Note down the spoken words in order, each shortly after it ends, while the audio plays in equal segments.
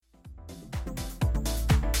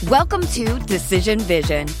Welcome to Decision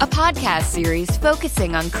Vision, a podcast series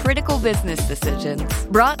focusing on critical business decisions.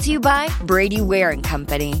 Brought to you by Brady Ware &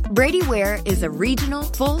 Company. Brady Ware is a regional,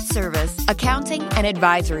 full-service accounting and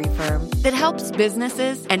advisory firm that helps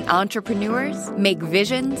businesses and entrepreneurs make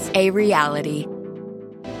visions a reality.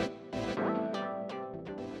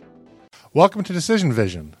 Welcome to Decision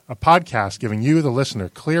Vision, a podcast giving you, the listener,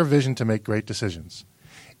 clear vision to make great decisions.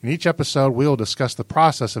 In each episode, we will discuss the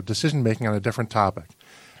process of decision-making on a different topic.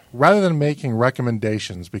 Rather than making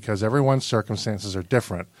recommendations, because everyone's circumstances are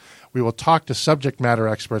different, we will talk to subject matter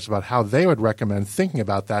experts about how they would recommend thinking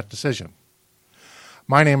about that decision.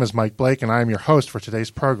 My name is Mike Blake, and I am your host for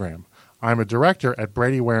today's program. I am a director at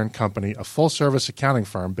Brady Ware & Company, a full-service accounting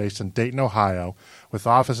firm based in Dayton, Ohio, with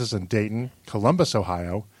offices in Dayton, Columbus,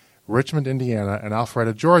 Ohio, Richmond, Indiana, and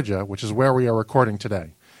Alpharetta, Georgia, which is where we are recording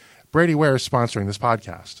today. Brady Ware is sponsoring this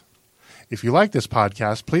podcast. If you like this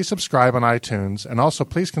podcast, please subscribe on iTunes, and also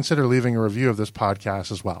please consider leaving a review of this podcast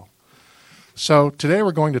as well. So today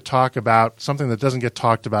we're going to talk about something that doesn't get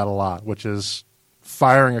talked about a lot, which is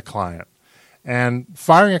firing a client. And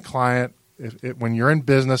firing a client, when you're in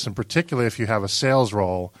business, and particularly if you have a sales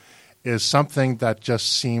role, is something that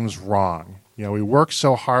just seems wrong. You know, we work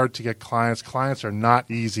so hard to get clients. Clients are not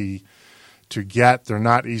easy to get. They're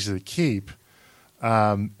not easy to keep.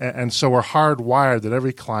 And so we're hardwired that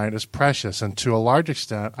every client is precious. And to a large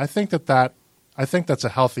extent, I think that's a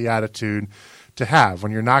healthy attitude to have.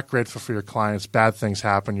 When you're not grateful for your clients, bad things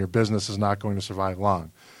happen. Your business is not going to survive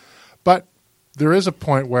long. But there is a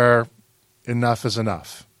point where enough is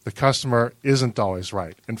enough. The customer isn't always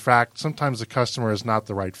right. In fact, sometimes the customer is not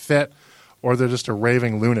the right fit, or they're just a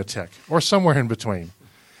raving lunatic, or somewhere in between.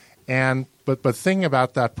 But thinking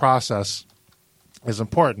about that process is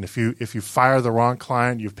important. If you fire the wrong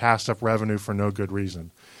client, you've passed up revenue for no good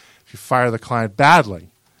reason. If you fire the client badly,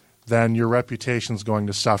 then your reputation is going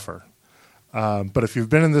to suffer. But if you've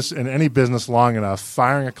been in any business long enough,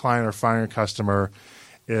 firing a client or firing a customer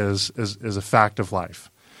is a fact of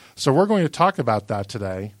life. So we're going to talk about that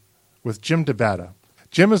today with Jim DeBetta.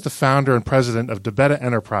 Jim is the founder and president of DeBetta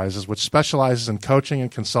Enterprises, which specializes in coaching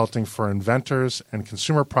and consulting for inventors and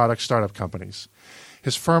consumer product startup companies.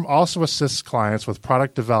 His firm also assists clients with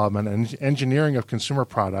product development and engineering of consumer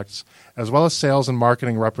products, as well as sales and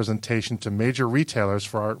marketing representation to major retailers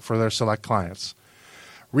for their select clients.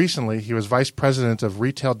 Recently, he was vice president of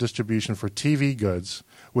retail distribution for TV Goods,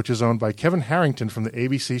 which is owned by Kevin Harrington from the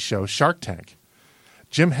ABC show Shark Tank.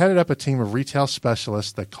 Jim headed up a team of retail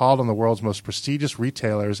specialists that called on the world's most prestigious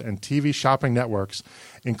retailers and TV shopping networks,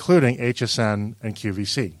 including HSN and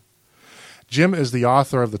QVC. Jim is the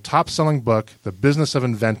author of the top-selling book, The Business of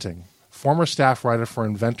Inventing, former staff writer for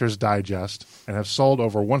Inventor's Digest, and have sold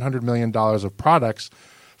over $100 million of products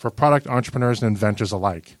for product entrepreneurs and inventors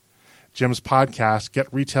alike. Jim's podcast,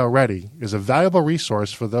 Get Retail Ready, is a valuable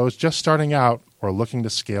resource for those just starting out or looking to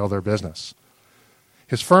scale their business.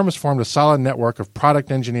 His firm has formed a solid network of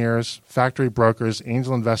product engineers, factory brokers,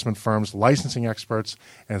 angel investment firms, licensing experts,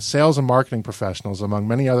 and sales and marketing professionals, among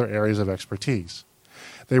many other areas of expertise.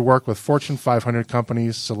 They work with Fortune 500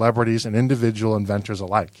 companies, celebrities, and individual inventors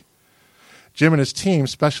alike. Jim and his team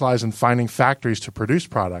specialize in finding factories to produce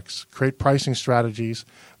products, create pricing strategies,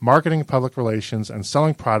 marketing, public relations, and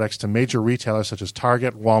selling products to major retailers such as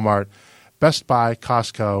Target, Walmart, Best Buy,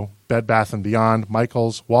 Costco, Bed Bath & Beyond,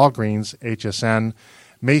 Michaels, Walgreens, HSN,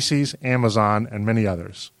 Macy's, Amazon, and many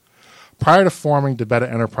others. Prior to forming DeBetta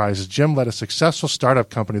Enterprises, Jim led a successful startup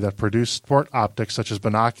company that produced sport optics such as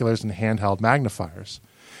binoculars and handheld magnifiers.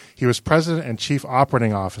 He was president and chief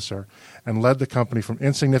operating officer and led the company from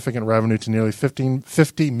insignificant revenue to nearly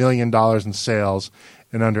 $50 million in sales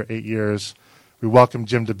in under 8 years. We welcome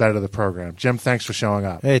Jim DeBetta to the program. Jim, thanks for showing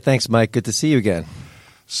up. Hey, thanks, Mike. Good to see you again.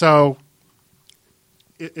 So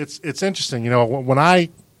it's interesting. You know, when I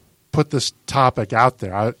put this topic out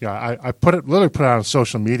there, I literally put it out on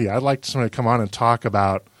social media. I'd like somebody to come on and talk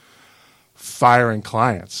about firing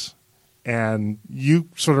clients. And you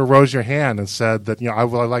sort of rose your hand and said that, I'd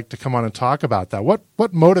like to come on and talk about that.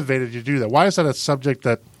 What motivated you to do that? Why is that a subject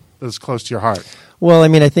that is close to your heart? Well, I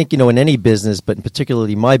mean, I think, in any business, but in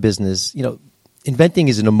particularly my business, inventing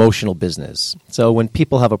is an emotional business. So when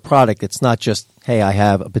people have a product, it's not just, hey, I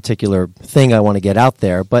have a particular thing I want to get out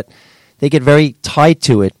there, but they get very tied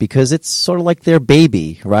to it because it's sort of like their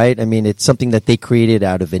baby, right? I mean, it's something that they created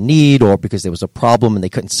out of a need or because there was a problem and they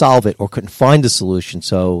couldn't solve it or couldn't find a solution.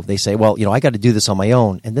 So they say, well, I got to do this on my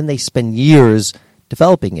own. And then they spend years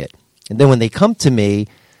developing it. And then when they come to me,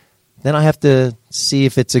 then I have to see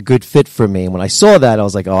if it's a good fit for me. And when I saw that, I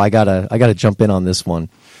was like, oh, I gotta jump in on this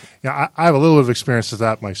one. Yeah, I have a little bit of experience with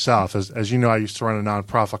that myself. As you know, I used to run a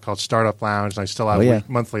nonprofit called Startup Lounge, and I still have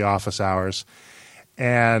monthly office hours.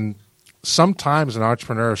 And sometimes an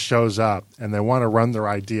entrepreneur shows up and they want to run their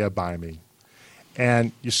idea by me.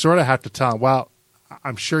 And you sort of have to tell them, well,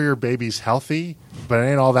 I'm sure your baby's healthy, but it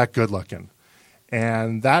ain't all that good looking.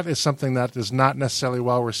 And that is something that is not necessarily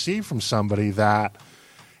well received from somebody that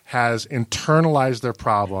has internalized their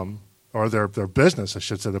problem, or their business, I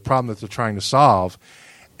should say, the problem that they're trying to solve.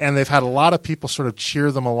 And they've had a lot of people sort of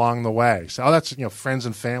cheer them along the way. So, that's, friends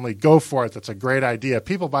and family, go for it. That's a great idea.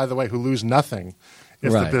 People, by the way, who lose nothing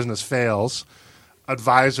if the business fails.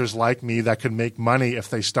 Advisors like me that could make money if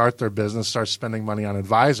they start their business, start spending money on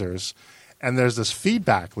advisors. And there's this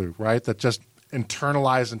feedback loop, right, that just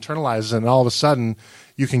internalizes, and all of a sudden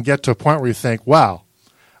you can get to a point where you think, well,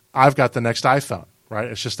 I've got the next iPhone, right?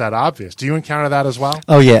 It's just that obvious. Do you encounter that as well?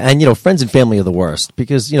 Oh, yeah. And, friends and family are the worst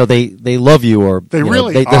because, they love you, or they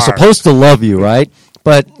really they're supposed to love you, right?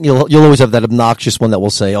 But you'll always have that obnoxious one that will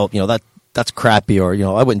say, oh, that's crappy, or,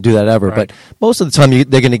 I wouldn't do that ever. Right. But most of the time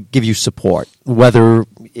they're going to give you support, whether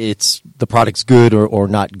it's the product's good or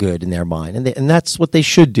not good in their mind. And that's what they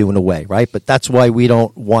should do in a way, right? But that's why we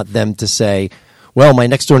don't want them to say, well, my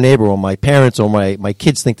next door neighbor or my parents or my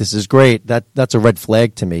kids think this is great. That's a red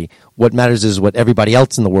flag to me. What matters is what everybody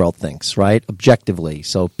else in the world thinks, right? Objectively.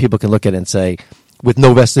 So people can look at it and say, with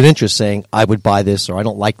no vested interest, saying, I would buy this or I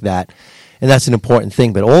don't like that. And that's an important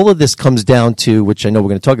thing. But all of this comes down to, which I know we're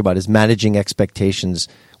going to talk about, is managing expectations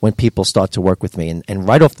when people start to work with me. And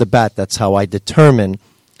right off the bat, that's how I determine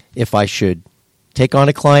if I should take on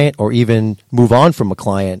a client or even move on from a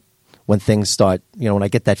client when things start, when I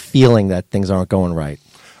get that feeling that things aren't going right.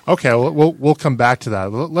 Okay, well, we'll come back to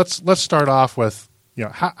that. Let's start off with,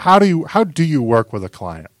 how do you work with a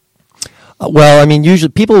client? Usually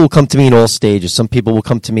people will come to me in all stages. Some people will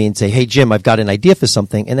come to me and say, hey, Jim, I've got an idea for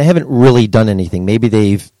something, and they haven't really done anything. Maybe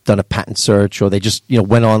they've done a patent search, or they just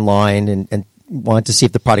went online and wanted to see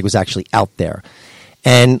if the product was actually out there.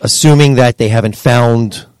 And assuming that they haven't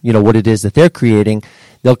found, what it is that they're creating,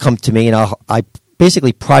 they'll come to me, and I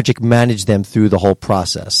basically project manage them through the whole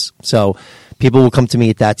process. So people will come to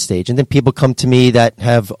me at that stage. And then people come to me that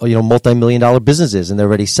have, multi-million-dollar businesses, and they're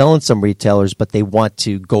already selling some retailers, but they want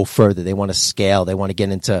to go further. They want to scale. They want to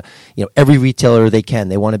get into, every retailer they can.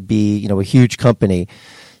 They want to be, a huge company.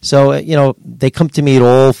 So, they come to me at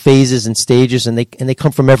all phases and stages, and they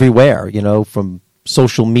come from everywhere, from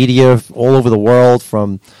social media all over the world,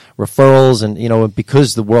 from referrals, and,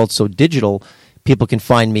 because the world's so digital, people can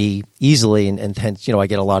find me easily, and hence, I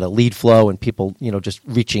get a lot of lead flow and people, just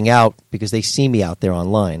reaching out because they see me out there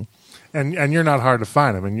online. And you're not hard to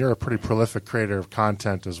find. I mean, you're a pretty prolific creator of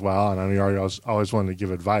content as well, and I mean, you're always willing to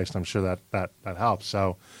give advice. And I'm sure that helps.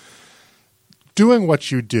 So doing what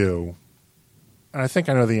you do, and I think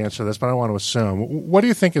I know the answer to this, but I don't want to assume. What do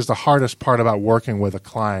you think is the hardest part about working with a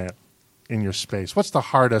client in your space? What's the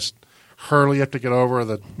hardest hurdle you have to get over,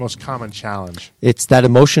 the most common challenge? It's that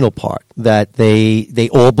emotional part that they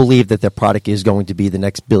all believe that their product is going to be the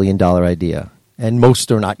next $1 billion idea. And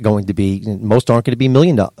most aren't going to be $1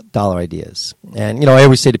 million ideas. And, I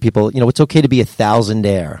always say to people, it's okay to be a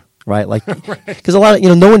thousandaire, right? Like, because a lot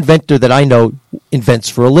of, no inventor that I know invents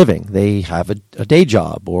for a living. They have a day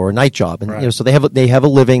job or a night job. And, so they have a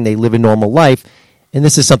living, they live a normal life. And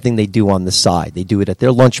this is something they do on the side. They do it at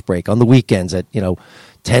their lunch break, on the weekends at,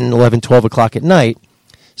 10, 11, 12 o'clock at night.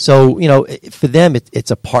 So, for them,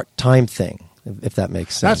 it's a part-time thing, if that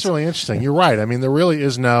makes sense. That's really interesting. You're right. I mean, there really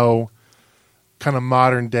is no kind of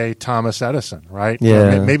modern-day Thomas Edison, right?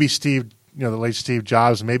 Yeah. Maybe Steve, the late Steve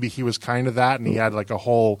Jobs, maybe he was kind of that, and he had like a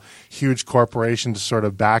whole huge corporation to sort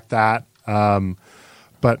of back that.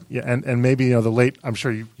 But yeah, and maybe the late, I'm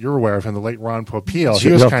sure you're aware of him, the late Ron Popeil.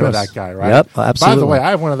 He was kind of that guy, right? Yep, absolutely. By the way,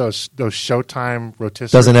 I have one of those Showtime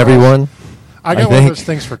rotisserie. Doesn't everyone? I got one of those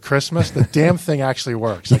things for Christmas. The damn thing actually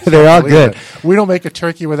works. They are good. We don't make a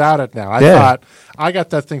turkey without it now. I thought I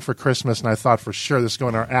got that thing for Christmas, and I thought for sure this is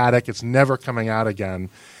going in our attic. It's never coming out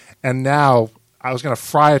again. And now I was going to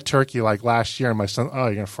fry a turkey like last year, and my son, oh,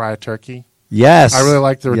 you're going to fry a turkey? Yes. I really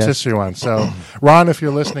like the rotisserie one. So, Ron, if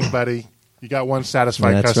you're listening, buddy, you got one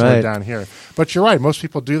satisfied customer down here. But you're right. Most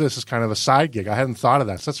people do this as kind of a side gig. I hadn't thought of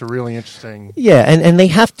that. So that's a really interesting. Yeah, and they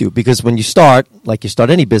have to, because when you start, like you start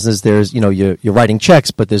any business, there's, you're writing checks,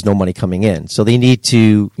 but there's no money coming in. So they need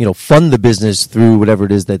to, fund the business through whatever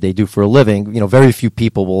it is that they do for a living. Very few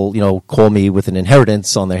people will, call me with an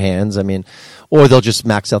inheritance on their hands. I mean, or they'll just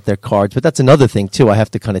max out their cards. But that's another thing, too. I have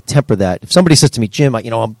to kind of temper that. If somebody says to me, Jim, I'm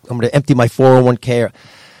going to empty my 401k,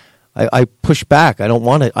 I push back. I don't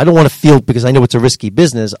want to feel, because I know it's a risky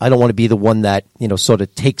business, I don't want to be the one that, sort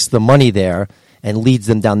of takes the money there and leads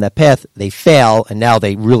them down that path, they fail, and now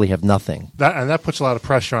they really have nothing. That puts a lot of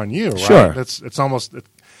pressure on you, right? Sure. It's almost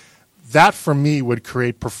that for me would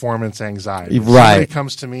create performance anxiety. If Right. somebody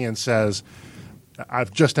comes to me and says,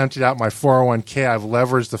 I've just emptied out my 401k. I've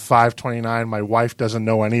leveraged the 529. My wife doesn't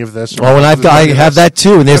know any of this. Oh, and I have that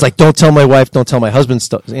too. And there's like, don't tell my wife, don't tell my husband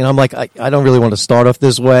stuff. You know, I'm like, I don't really want to start off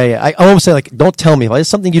this way. I always say, like, don't tell me. If it's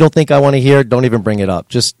something you don't think I want to hear, don't even bring it up.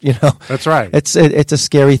 Just, you know. That's right. It's a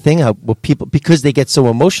scary thing how people, because they get so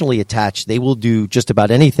emotionally attached, they will do just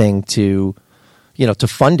about anything to, you know, to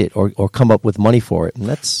fund it or come up with money for it. And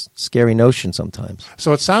that's a scary notion sometimes.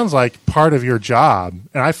 So it sounds like part of your job,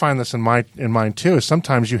 and I find this in mine too, is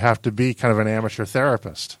sometimes you have to be kind of an amateur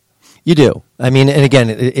therapist. You do. I mean, and again,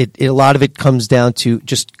 a lot of it comes down to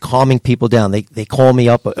just calming people down. They call me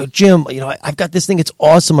up, Jim, you know, I've got this thing. It's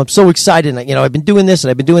awesome. I'm so excited. And, you know, I've been doing this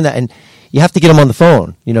and I've been doing that. And you have to get them on the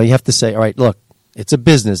phone. You know, you have to say, all right, look, it's a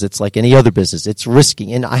business. It's like any other business. It's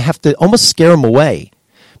risky. And I have to almost scare them away.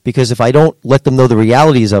 Because if I don't let them know the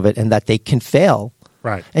realities of it and that they can fail,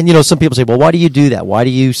 right? And you know, some people say, "Well, why do you do that? Why do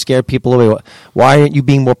you scare people away? Why aren't you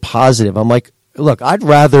being more positive?" I'm like, "Look, I'd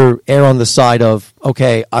rather err on the side of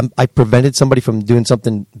okay, I prevented somebody from doing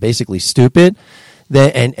something basically stupid,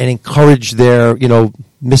 and encourage their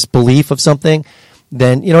misbelief of something.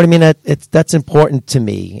 Then you know what I mean. That's important to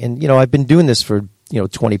me, and I've been doing this for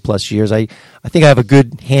 20 plus years. I think I have a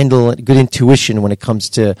good handle, good intuition when it comes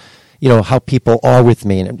to how people are with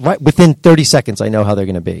me, and right within 30 seconds, I know how they're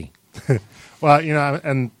going to be. Well,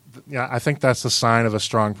 I think that's the sign of a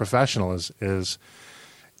strong professional is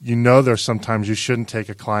there's sometimes you shouldn't take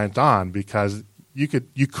a client on because you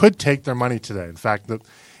could take their money today. In fact,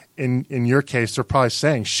 in your case, they're probably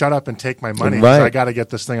saying, "Shut up and take my money because I got to get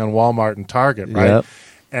this thing on Walmart and Target," right?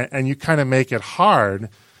 Yep. And you kind of make it hard.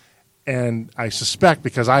 And I suspect,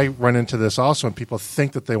 because I run into this also when people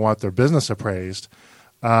think that they want their business appraised,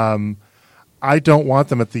 I don't want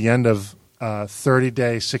them at the end of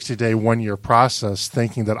 30-day, 60-day, 1-year process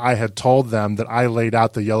thinking that I had told them that I laid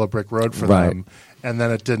out the yellow brick road for them, and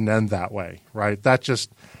then it didn't end that way, right?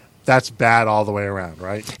 That's bad all the way around,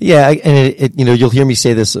 right? Yeah, and you'll hear me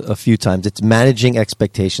say this a few times. It's managing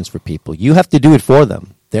expectations for people. You have to do it for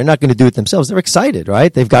them. They're not going to do it themselves. They're excited,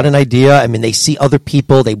 right? They've got an idea. I mean, they see other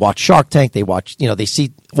people. They watch Shark Tank. They watch, they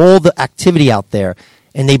see all the activity out there,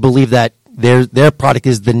 and they believe that their product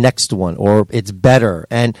is the next one or it's better,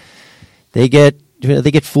 and they get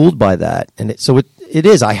fooled by that. And so it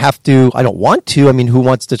is. I don't want to. I mean, who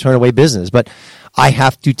wants to turn away business? But I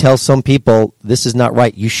have to tell some people this is not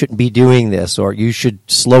right. You shouldn't be doing this, or you should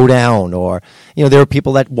slow down. Or there are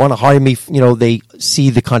people that want to hire me. They see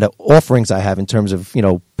the kind of offerings I have in terms of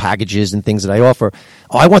packages and things that I offer.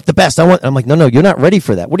 Oh, I want the best. I'm like, no, you're not ready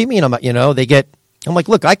for that. What do you mean? I'm like,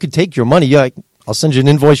 look, I could take your money. Yeah, I'll send you an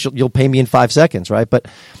invoice. You'll pay me in 5 seconds, right? But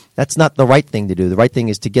that's not the right thing to do. The right thing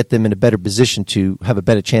is to get them in a better position to have a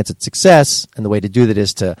better chance at success. And the way to do that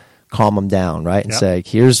is to calm them down, right? And say,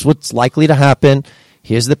 here's what's likely to happen.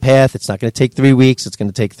 Here's the path. It's not going to take 3 weeks. It's going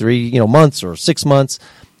to take 3 months or 6 months.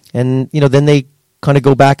 And, then they kind of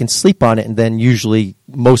go back and sleep on it. And then usually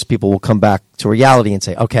most people will come back to reality and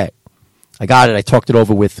say, okay, I got it. I talked it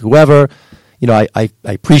over with whoever. I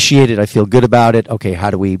appreciate it. I feel good about it. Okay, how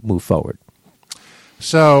do we move forward?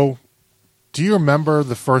 So do you remember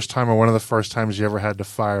the first time or one of the first times you ever had to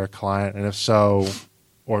fire a client? And if so,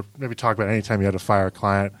 or maybe talk about any time you had to fire a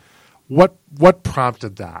client, what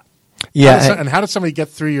prompted that? Yeah. And how did somebody get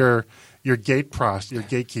through your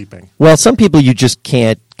gatekeeping? Well, some people you just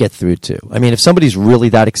can't get through to. I mean, if somebody's really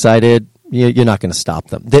that excited, you're not going to stop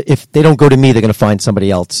them. If they don't go to me, they're going to find somebody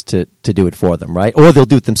else to do it for them, right? Or they'll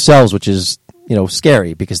do it themselves, which is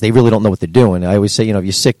scary because they really don't know what they're doing. I always say, if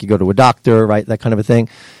you're sick, you go to a doctor, right? That kind of a thing.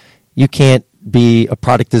 You can't be a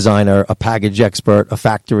product designer, a package expert, a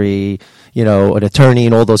factory, an attorney,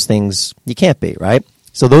 and all those things. You can't be, right?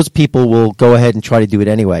 So those people will go ahead and try to do it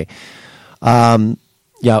anyway.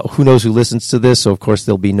 Who knows who listens to this? So, of course,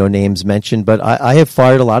 there'll be no names mentioned. But I have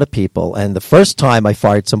fired a lot of people. And the first time I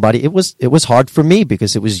fired somebody, it was hard for me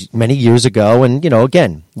because it was many years ago. And,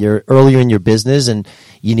 again, you're earlier in your business and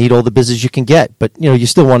you need all the business you can get. But, you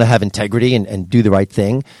still want to have integrity and do the right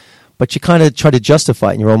thing. But you kind of try to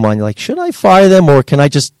justify it in your own mind. You're like, should I fire them or can I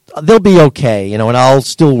just – they'll be okay, and I'll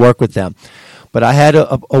still work with them. But I had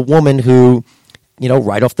a woman who –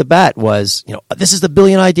 right off the bat was, this is the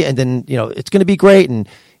billion idea, and then, it's going to be great, and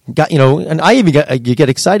and I even you get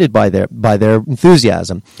excited by their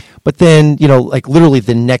enthusiasm. But then, like literally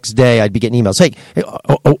the next day, I'd be getting emails, hey,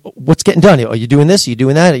 what's getting done? Are you doing this? Are you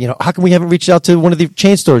doing that? How come we haven't reached out to one of the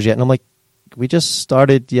chain stores yet? And I'm like, we just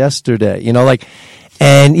started yesterday,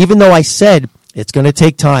 and even though I said It's going to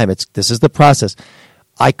take time. This is the process.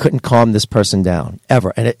 I couldn't calm this person down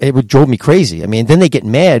ever, and it would drove me crazy. I mean, then they get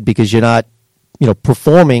mad because you're not,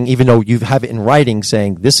 performing, even though you have it in writing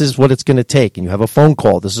saying this is what it's going to take, and you have a phone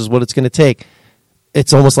call. This is what it's going to take.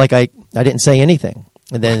 It's almost like I didn't say anything,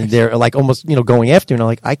 and then they're like almost going after, and I'm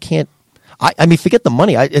like, I can't. I mean, forget the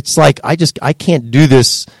money. It's like I can't do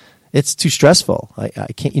this. It's too stressful. I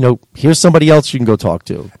can't. Here's somebody else you can go talk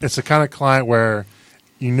to. It's the kind of client where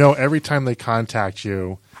every time they contact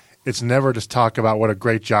you, it's never just talk about what a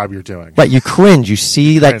great job you're doing. Right, you cringe. You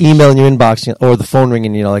see that email in your inbox or the phone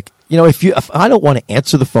ringing, if I don't want to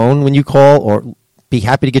answer the phone when you call or be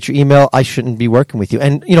happy to get your email, I shouldn't be working with you.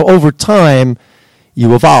 And over time,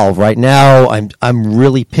 you evolve. Right now, I'm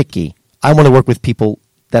really picky. I want to work with people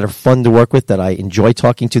that are fun to work with, that I enjoy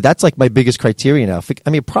talking to. That's like my biggest criteria now. I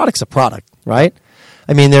mean, a product's a product, right?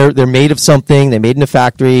 I mean, they're made of something. They're made in a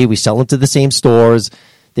factory. We sell them to the same stores.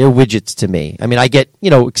 They're widgets to me. I mean, I get,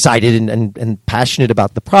 excited and passionate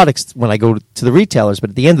about the products when I go to the retailers.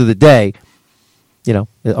 But at the end of the day,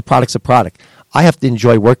 a product's a product. I have to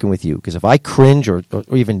enjoy working with you, because if I cringe or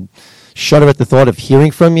even shudder at the thought of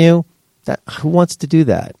hearing from you, who wants to do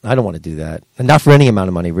that? I don't want to do that. And not for any amount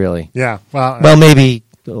of money, really. Yeah. Well, maybe.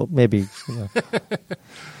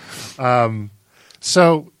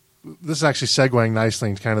 So this is actually segueing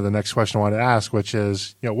nicely into kind of the next question I wanted to ask, which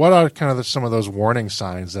is, what are kind of some of those warning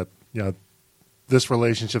signs that, this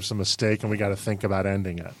relationship's a mistake and we got to think about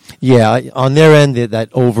ending it? Yeah, on their end, that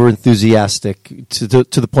over enthusiastic to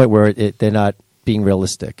the point where they're not being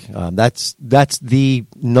realistic. That's the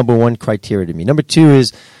number one criteria to me. Number two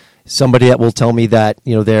is somebody that will tell me that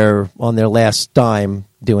they're on their last dime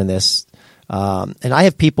doing this. And I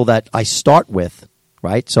have people that I start with,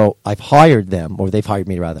 right? So I've hired them, or they've hired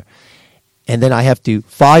me rather. And then I have to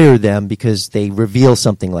fire them because they reveal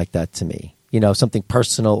something like that to me, something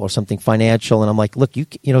personal or something financial. And I'm like, look,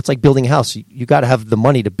 it's like building a house. You got to have the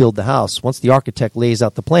money to build the house. Once the architect lays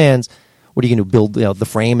out the plans, what are you going to build, the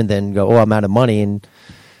frame and then go, I'm out of money? And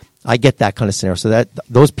I get that kind of scenario. So that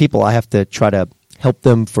those people, I have to try to help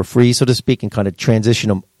them for free, so to speak, and kind of transition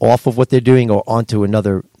them off of what they're doing or onto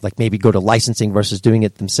another, like maybe go to licensing versus doing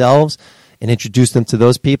it themselves and introduce them to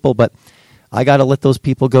those people. But I got to let those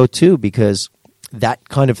people go too, because that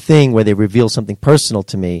kind of thing where they reveal something personal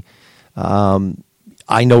to me,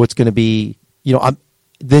 I know it's going to be,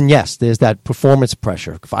 then yes, there's that performance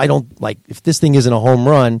pressure. If this thing isn't a home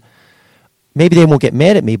run, maybe they won't get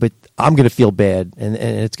mad at me, but I'm going to feel bad, and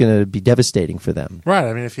it's going to be devastating for them. Right.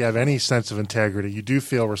 I mean, if you have any sense of integrity, you do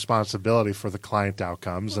feel responsibility for the client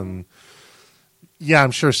outcomes. And yeah, I'm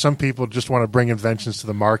sure some people just want to bring inventions to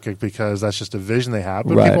the market because that's just a vision they have.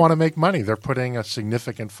 But right. People want to make money. They're putting a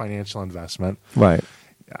significant financial investment. Right.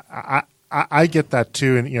 I get that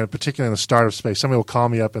too, and particularly in the startup space. Somebody will call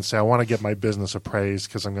me up and say, I want to get my business appraised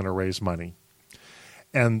because I'm going to raise money.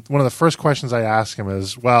 And one of the first questions I ask them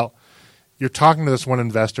is, well, you're talking to this one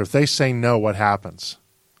investor. If they say no, what happens?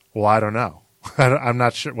 Well, I don't know. I'm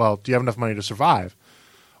not sure. Well, do you have enough money to survive?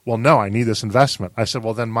 Well, no, I need this investment. I said,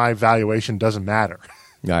 well, then my valuation doesn't matter.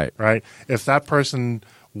 Right. Right? If that person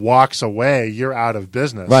walks away, you're out of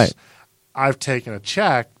business. Right. I've taken a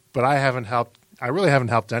check, but I really haven't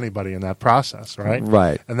helped anybody in that process, right?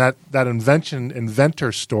 Right. And that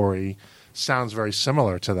inventor story sounds very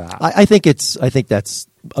similar to that. I think that's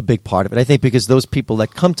a big part of it. I think because those people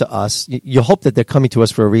that come to us, you hope that they're coming to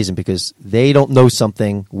us for a reason, because they don't know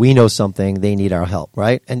something, we know something, they need our help,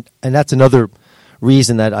 right? And that's another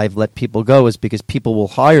reason that I've let people go, is because people will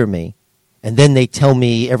hire me and then they tell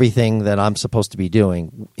me everything that I'm supposed to be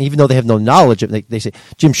doing, even though they have no knowledge of it. They say,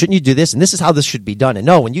 Jim, shouldn't you do this? And this is how this should be done. And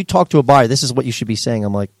no, when you talk to a buyer, this is what you should be saying.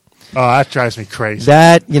 I'm like, oh, that drives me crazy.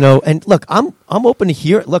 That, and look, I'm open to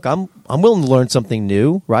hear. Look, I'm willing to learn something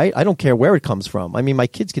new, right? I don't care where it comes from. I mean, my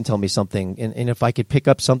kids can tell me something, and if I could pick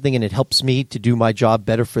up something and it helps me to do my job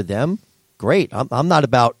better for them, great. I'm not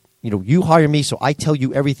about, you hire me, so I tell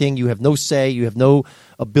you everything. You have no say. You have no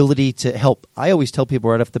ability to help. I always tell people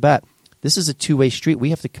right off the bat, this is a two-way street.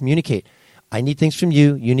 We have to communicate. I need things from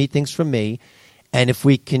you. You need things from me. And if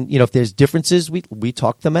we can, if there's differences, we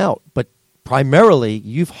talk them out. But primarily,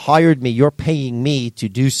 you've hired me. You're paying me to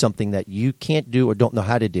do something that you can't do or don't know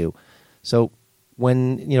how to do. So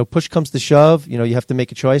when push comes to shove, you have to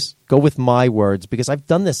make a choice. Go with my words, because I've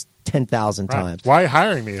done this 10,000 times. Why are you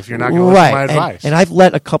hiring me if you're not going to listen to my advice? And I've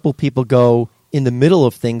let a couple people go in the middle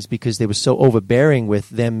of things because they were so overbearing with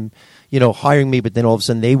them, hiring me, but then all of a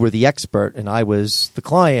sudden they were the expert and I was the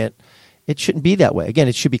client. It shouldn't be that way. Again,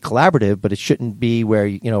 it should be collaborative, but it shouldn't be where,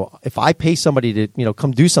 if I pay somebody to,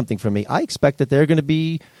 come do something for me, I expect that they're going to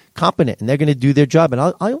be competent and they're going to do their job. And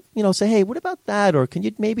I'll say, hey, what about that? Or can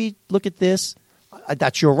you maybe look at this?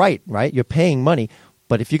 that's your right? You're paying money.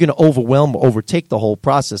 But if you're going to overwhelm or overtake the whole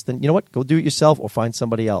process, then you know what? Go do it yourself or find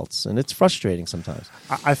somebody else. And it's frustrating sometimes.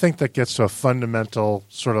 I think that gets to a fundamental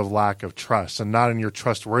sort of lack of trust, and not in your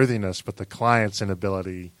trustworthiness, but the client's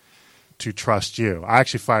inability to trust you. I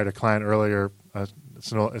actually fired a client earlier,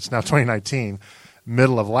 it's now 2019,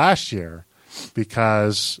 middle of last year,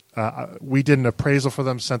 because we did an appraisal for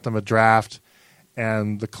them, sent them a draft,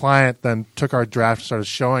 and the client then took our draft and started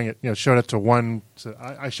showing it, showed it to one.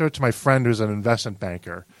 I showed it to my friend who's an investment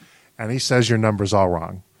banker, and he says your number's all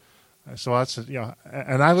wrong. So that's,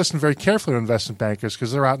 and I listen very carefully to investment bankers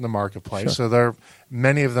because they're out in the marketplace. Sure. So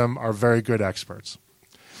many of them are very good experts.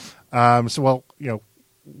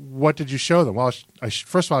 What did you show them? Well,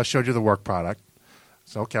 first of all, I showed you the work product.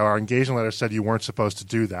 So, okay, our engagement letter said you weren't supposed to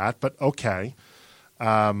do that, but okay.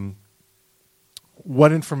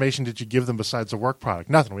 What information did you give them besides the work product?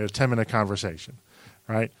 Nothing. We had a 10-minute conversation,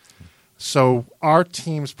 right? So our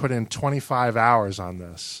teams put in 25 hours on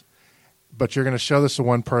this, but you're going to show this to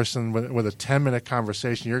one person with a 10-minute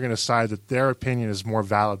conversation. You're going to decide that their opinion is more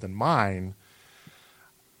valid than mine.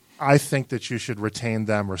 I think that you should retain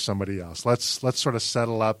them or somebody else. Let's sort of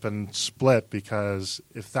settle up and split, because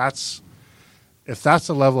if that's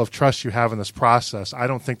the level of trust you have in this process, I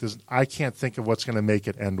can't think of what's going to make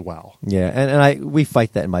it end well. Yeah, and we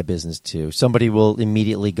fight that in my business too. Somebody will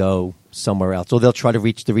immediately go somewhere else, or they'll try to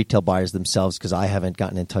reach the retail buyers themselves because I haven't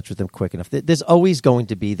gotten in touch with them quick enough. There's always going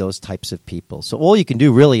to be those types of people. So all you can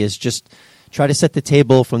do really is just try to set the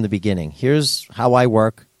table from the beginning. Here's how I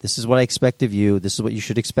work. This is what I expect of you. This is what you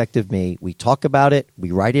should expect of me. We talk about it.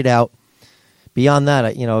 We write it out. Beyond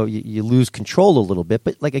that, you lose control a little bit.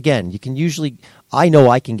 But again, you can usually, I know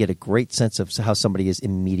I can get a great sense of how somebody is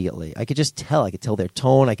immediately. I could just tell. I could tell their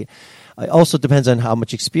tone. It also depends on how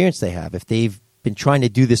much experience they have. If they've been trying to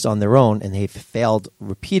do this on their own and they've failed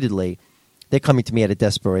repeatedly, they're coming to me out of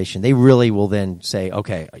desperation. They really will then say,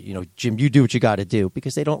 okay, Jim, you do what you got to do,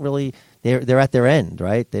 because they don't really, they're at their end,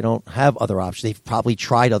 right? They don't have other options. They've probably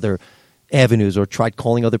tried other avenues or tried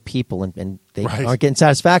calling other people, and they aren't getting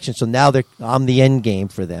satisfaction. So now I'm the end game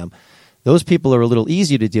for them. Those people are a little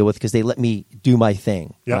easier to deal with because they let me do my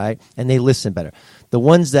thing, right? And they listen better. The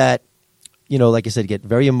ones that, like I said, get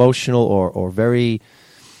very emotional or very,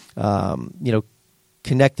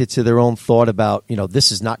 connected to their own thought about,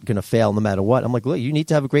 this is not going to fail no matter what. I'm like, look, you need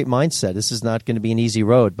to have a great mindset. This is not going to be an easy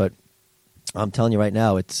road, but I'm telling you right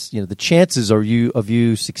now, it's, the chances of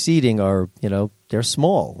you succeeding are, they're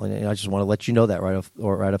small. And I just want to let you know that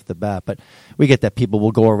right off the bat. But we get that people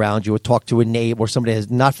will go around you or talk to a neighbor or somebody that's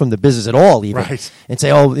not from the business at all even, and say,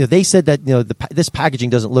 oh, they said that, this packaging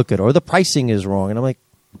doesn't look good, or the pricing is wrong. And I'm like,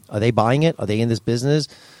 are they buying it? Are they in this business?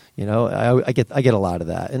 I get a lot of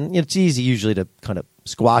that. And it's easy usually to kind of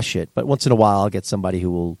squash it. But once in a while, I'll get somebody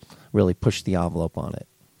who will really push the envelope on it.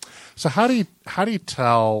 So how do you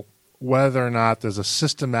tell whether or not there's a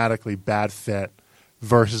systematically bad fit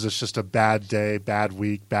versus it's just a bad day, bad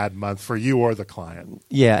week, bad month for you or the client?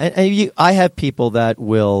 Yeah, and I have people that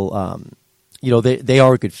will, they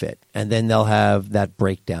are a good fit, and then they'll have that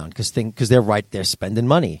breakdown because they're spending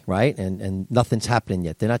money, right, and nothing's happening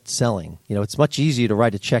yet. They're not selling. It's much easier to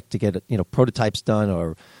write a check to get prototypes done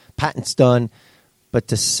or patents done, but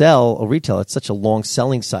to sell or retail, it's such a long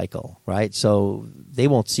selling cycle, right? So they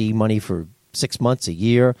won't see money for 6 months, a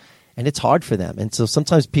year. And it's hard for them. And so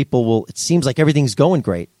sometimes people it seems like everything's going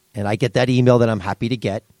great. And I get that email that I'm happy to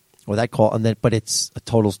get or that call, but it's a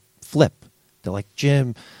total flip. They're like,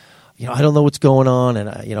 Jim, I don't know what's going on. And,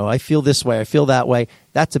 I feel this way, I feel that way.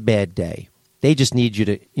 That's a bad day. They just need you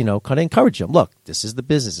to, kind of encourage them. Look, this is the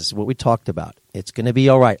business. This is what we talked about. It's going to be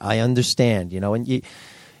all right. I understand, and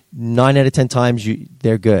 9 out of 10 times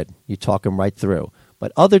they're good. You talk them right through.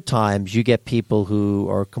 But other times you get people who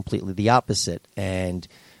are completely the opposite. And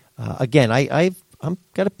again, I've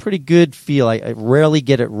got a pretty good feel. I rarely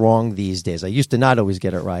get it wrong these days. I used to not always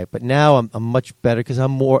get it right, but now I'm much better because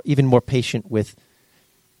I'm even more patient with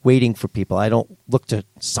waiting for people. I don't look to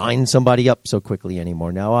sign somebody up so quickly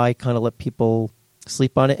anymore. Now I kind of let people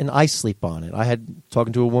sleep on it, and I sleep on it. I had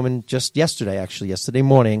talking to a woman just yesterday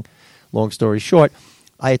morning. Long story short,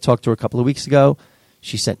 I had talked to her a couple of weeks ago.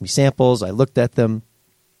 She sent me samples. I looked at them.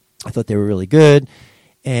 I thought they were really good,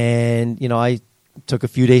 and I took a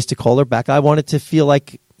few days to call her back. I wanted to feel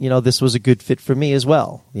like, this was a good fit for me as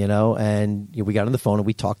well, and we got on the phone and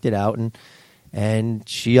we talked it out, and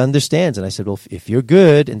she understands. And I said, well, if you're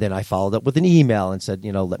good, and then I followed up with an email and said,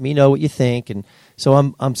 let me know what you think. And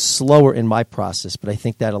so I'm slower in my process, but I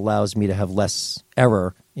think that allows me to have less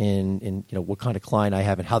error in what kind of client I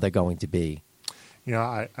have and how they're going to be.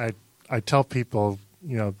 I tell people,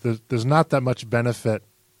 there's not that much benefit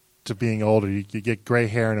to being older. You get gray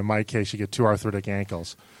hair, and in my case, you get 2 arthritic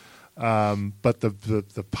ankles. But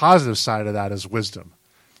the positive side of that is wisdom,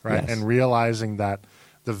 right? Yes. And realizing that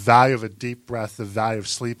the value of a deep breath, the value of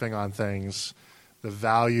sleeping on things, the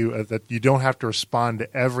value that you don't have to respond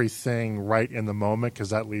to everything right in the moment,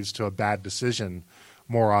 because that leads to a bad decision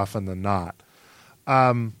more often than not.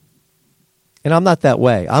 And I'm not that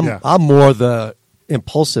way. I'm more the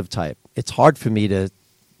impulsive type. It's hard for me to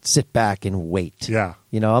sit back and wait. Yeah.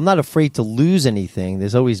 I'm not afraid to lose anything.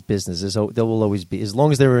 There's always business. There will always be. As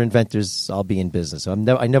long as there are inventors, I'll be in business. I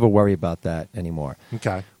never worry about that anymore.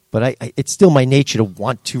 Okay. But it's still my nature to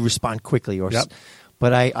want to respond quickly.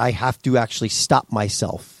 But I have to actually stop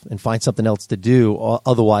myself and find something else to do.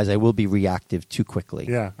 Otherwise, I will be reactive too quickly.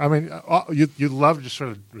 Yeah. I mean, you'd love to just sort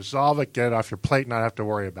of resolve it, get it off your plate, not have to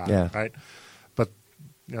worry about it, right? But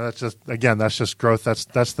that's just growth.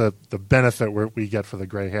 That's the benefit we get for the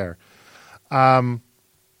gray hair. Do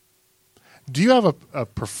you have a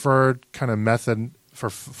preferred kind of method for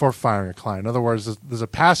firing a client? In other words, there's a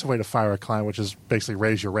passive way to fire a client, which is basically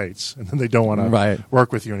raise your rates, and then they don't want to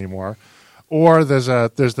work with you anymore. Or there's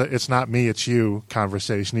the it's not me, it's you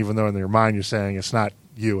conversation, even though in your mind you're saying it's not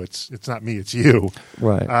you, it's not me, it's you.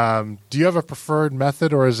 Right. Do you have a preferred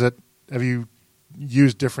method, or have you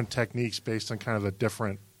used different techniques based on kind of a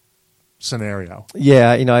different scenario?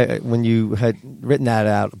 Yeah, when you had written that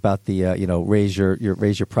out about the raise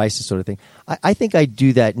your prices sort of thing, I think I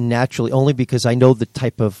do that naturally only because I know the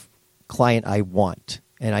type of client I want.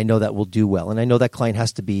 And I know that will do well. And I know that client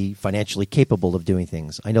has to be financially capable of doing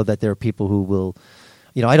things. I know that there are people who will,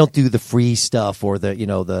 I don't do the free stuff or the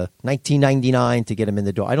 $19.99 to get them in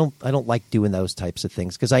the door. I don't like doing those types of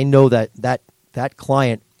things because I know that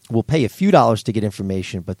client will pay a few dollars to get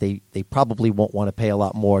information, but they probably won't want to pay a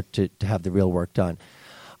lot more to have the real work done.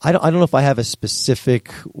 I don't know if I have a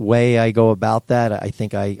specific way I go about that. I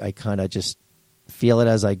think I kind of just feel it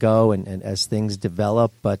as I go and as things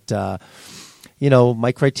develop. But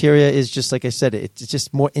my criteria is just like I said, it's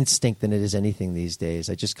just more instinct than it is anything these days.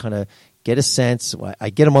 I just kind of get a sense. I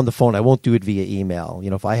get them on the phone. I won't do it via email.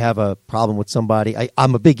 If I have a problem with somebody,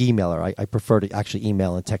 I'm a big emailer. I prefer to actually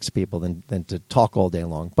email and text people than to talk all day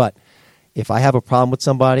long. But if I have a problem with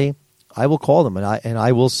somebody, I will call them and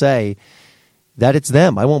I will say that it's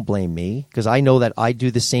them. I won't blame me because I know that I do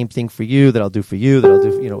the same thing for you that I'll do for you that I'll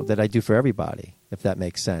do that I do for everybody. If that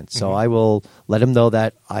makes sense. So I will let them know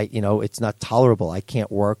that it's not tolerable. I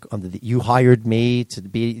can't work under you hired me to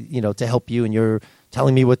be, to help you, and you're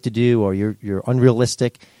telling me what to do, or you're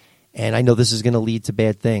unrealistic, and I know this is going to lead to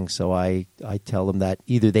bad things. So I tell them that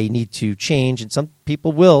either they need to change, and some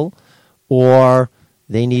people will, or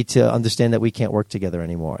they need to understand that we can't work together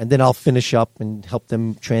anymore. And then I'll finish up and help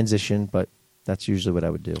them transition, but that's usually what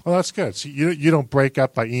I would do. Well, that's good. So you don't break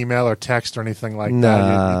up by email or text or anything like that.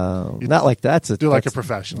 No, not like that. Do like a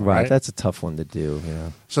professional, right? That's a tough one to do.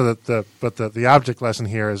 Yeah. So the object lesson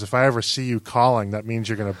here is if I ever see you calling, that means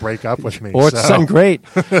you're going to break up with me. Or it's something great.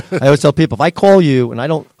 I always tell people if I call you, and I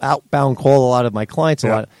don't outbound call a lot of my clients a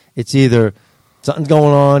lot, it's either something's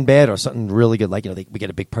going on bad or something really good. Like we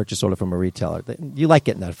get a big purchase order from a retailer. You like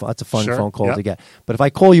getting that? That's a fun phone call to get. But if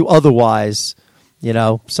I call you otherwise,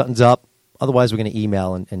 something's up. Otherwise, we're going to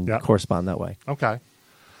email and correspond that way. Okay.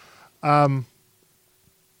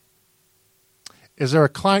 Is there a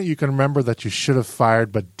client you can remember that you should have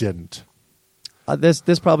fired but didn't? There's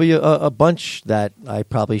probably a bunch that I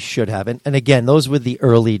probably should have. And again, those were the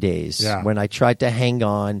early days when I tried to hang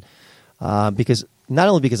on because not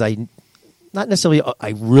only because not necessarily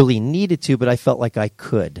I really needed to, but I felt like I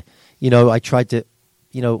could. I tried to,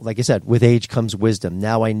 like I said, with age comes wisdom.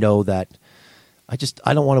 Now I know that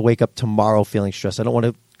I don't want to wake up tomorrow feeling stressed. I don't want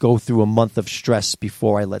to go through a month of stress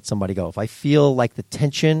before I let somebody go. If I feel like the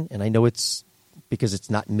tension, and I know it's because it's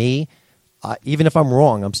not me, even if I'm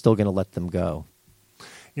wrong, I'm still going to let them go.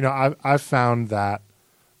 I've found that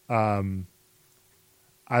I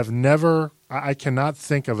cannot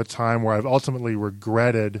think of a time where I've ultimately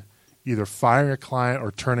regretted either firing a client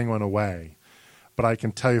or turning one away. But I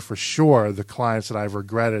can tell you for sure the clients that I've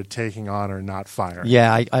regretted taking on or not firing.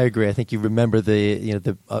 Yeah, I agree. I think you remember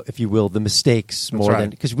the if you will, the mistakes more than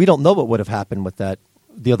because we don't know what would have happened with that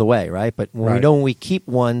the other way, right? But when we keep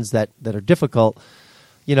ones that are difficult,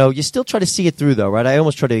 you still try to see it through though, right? I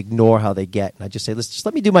almost try to ignore how they get, and I just say, just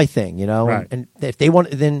let me do my thing, Right. And if they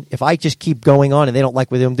want, then if I just keep going on and they don't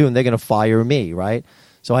like what I'm doing, they're going to fire me, right?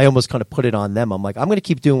 So I almost kind of put it on them. I'm like, I'm going to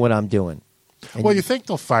keep doing what I'm doing. And well, you think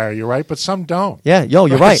they'll fire you, right? But some don't. Yeah, you're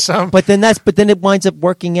right. But then it winds up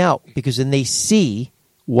working out because then they see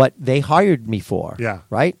what they hired me for. Yeah.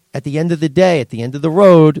 Right? At the end of the day, at the end of the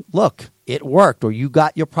road, look, it worked, or you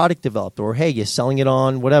got your product developed, or hey, you're selling it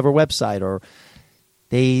on whatever website, or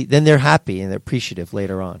then they're happy and they're appreciative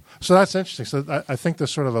later on. So that's interesting. So I think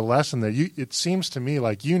there's sort of a lesson there. It seems to me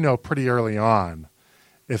like you know pretty early on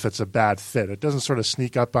if it's a bad fit. It doesn't sort of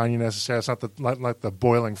sneak up on you necessarily. It's not like the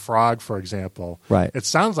boiling frog, for example. Right. It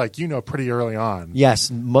sounds like you know pretty early on.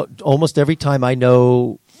 Yes, almost every time I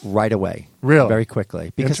know right away. Really? Very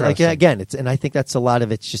quickly. Because Interesting. again, and I think that's a lot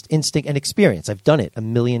of it's just instinct and experience. I've done it a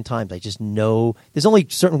million times. I just know there's only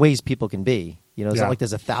certain ways people can be. It's Yeah. not like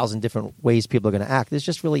there's 1,000 different ways people are going to act. There's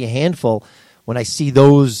just really a handful. When I see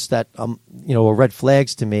those that are red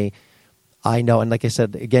flags to me, I know. And like I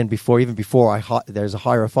said again before there's a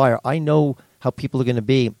hire or fire, I know how people are going to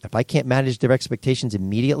be. If I can't manage their expectations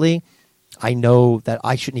immediately, I know that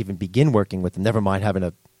I shouldn't even begin working with them. Never mind having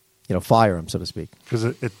to fire them, so to speak. Because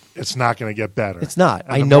it's not going to get better. It's not.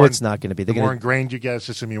 And I know it's not going to be. The more ingrained you get, it's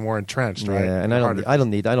just going to be more entrenched, right? Yeah, and I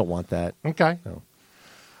don't want that. Okay.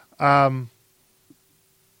 No.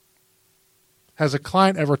 Has a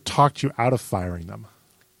client ever talked you out of firing them?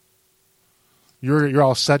 You're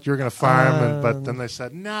all set. You're going to fire them, but then they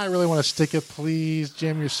said, "No, I really want to stick it. Please,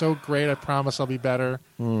 Jim, you're so great. I promise I'll be better."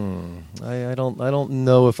 I don't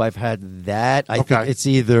know if I've had that. I Okay. think it's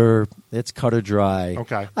either it's cut or dry.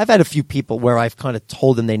 Okay. I've had a few people where I've kind of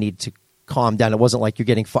told them they need to calm down. It wasn't like you're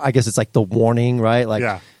getting. I guess it's like the warning, right? Like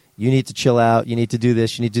you need to chill out. You need to do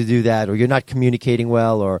this. You need to do that, or you're not communicating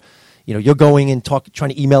well, or you're going and trying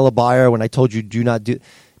to email a buyer when I told you do not do.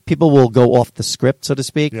 People will go off the script, so to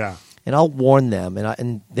speak. Yeah. And I'll warn them,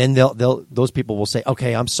 and then those people will say,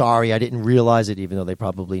 "Okay, I'm sorry, I didn't realize it," even though they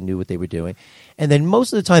probably knew what they were doing. And then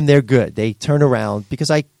most of the time they're good. They turn around because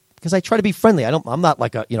I try to be friendly. I'm not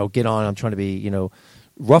like get on. I'm trying to be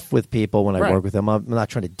rough with people when I work with them. I'm not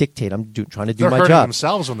trying to dictate. I'm trying to do my They're job. hurting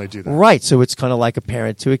themselves when they do that. Right. So it's kind of like a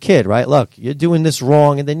parent to a kid, right? Look, you're doing this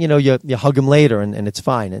wrong, and then you hug them later, and it's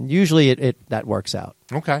fine. And usually that works out.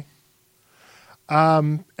 Okay.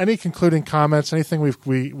 Any concluding comments? Anything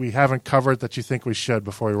we haven't covered that you think we should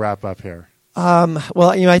before we wrap up here? Well,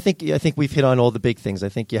 I think we've hit on all the big things. I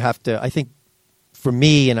think you have to. I think for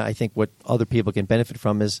me, and I think what other people can benefit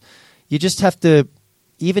from is you just have to.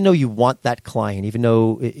 Even though you want that client, even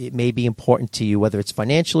though it may be important to you, whether it's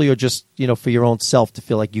financially or just for your own self to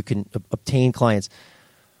feel like you can obtain clients,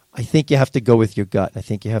 I think you have to go with your gut. I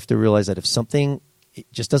think you have to realize that if something it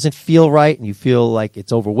just doesn't feel right and you feel like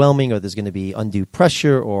it's overwhelming or there's going to be undue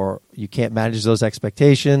pressure or you can't manage those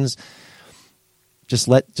expectations, just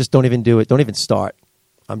don't even do it. Don't even start.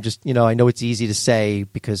 I'm just, I know it's easy to say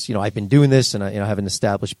because, I've been doing this and I have an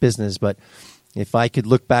established business, but if I could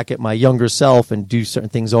look back at my younger self and do certain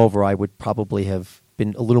things over, I would probably have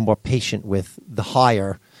been a little more patient with the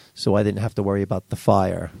hire so I didn't have to worry about the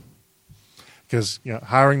fire. Because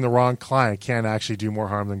hiring the wrong client can actually do more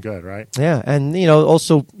harm than good, right? Yeah, and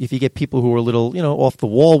also if you get people who are a little off the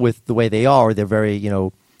wall with the way they are, they're very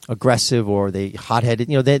aggressive or they hot-headed.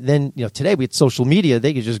 Then today with social media,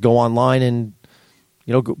 they could just go online and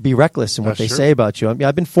be reckless in what they say about you. I mean,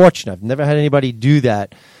 I've been fortunate; I've never had anybody do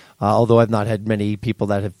that. Although I've not had many people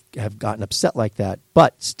that have gotten upset like that,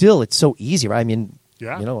 but still, it's so easy, right? I mean.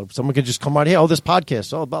 Yeah. Someone could just come out here, this podcast,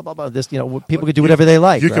 blah, blah, blah. This, people could do whatever they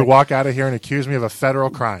like. You could walk out of here and accuse me of a federal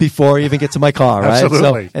crime. Before I even get to my car, right?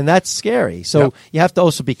 Absolutely. And that's scary. So you have to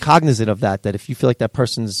also be cognizant of that if you feel like that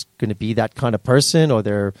person's going to be that kind of person or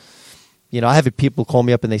they're, I have people call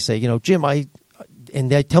me up and they say, Jim, and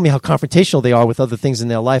they tell me how confrontational they are with other things in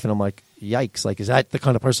their life. And I'm like, yikes, is that the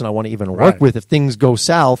kind of person I want to even work with? If things go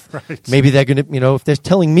south, maybe they're going to, if they're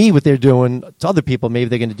telling me what they're doing to other people, maybe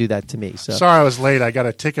they're going to do that to me. So. Sorry I was late. I got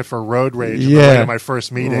a ticket for road rage at my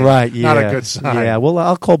first meeting. Right, Not a good sign. Yeah, well,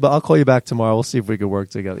 I'll call you back tomorrow. We'll see if we can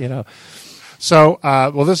work together, So,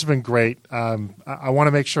 this has been great. I want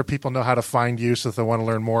to make sure people know how to find you so if they want to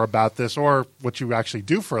learn more about this or what you actually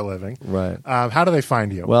do for a living. Right. How do they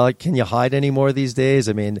find you? Well, can you hide any more these days?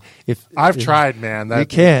 I mean, I've tried, man. You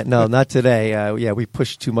can't. No, not today. We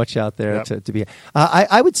push too much out there to be.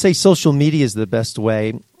 I would say social media is the best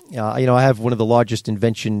way. I have one of the largest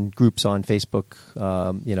invention groups on Facebook,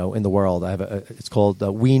 in the world. I have it's called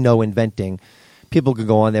We Know Inventing. People can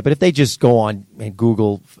go on there, but if they just go on and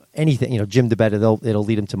Google anything, Jim DeBetta, it'll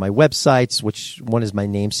lead them to my websites, which one is my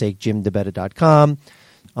namesake, jimdebetta.com.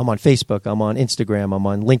 I'm on Facebook. I'm on Instagram. I'm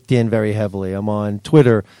on LinkedIn very heavily. I'm on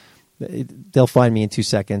Twitter. They'll find me in 2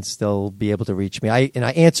 seconds. They'll be able to reach me. I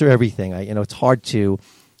answer everything. It's hard to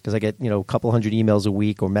because I get a couple hundred emails a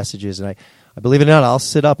week or messages, and I believe it or not, I'll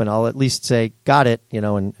sit up and I'll at least say, got it,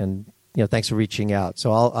 and thanks for reaching out.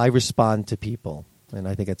 So I respond to people. And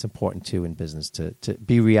I think it's important, too, in business to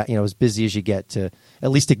be as busy as you get, to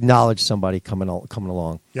at least acknowledge somebody coming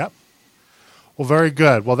along. Yep. Well, very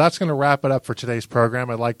good. Well, that's going to wrap it up for today's program.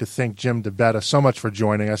 I'd like to thank Jim DeBetta so much for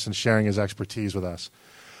joining us and sharing his expertise with us.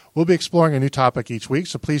 We'll be exploring a new topic each week,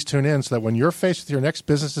 so please tune in so that when you're faced with your next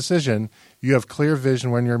business decision, you have clear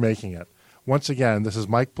vision when you're making it. Once again, this is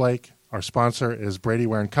Mike Blake. Our sponsor is Brady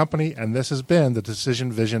Ware & Company, and this has been the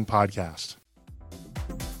Decision Vision Podcast.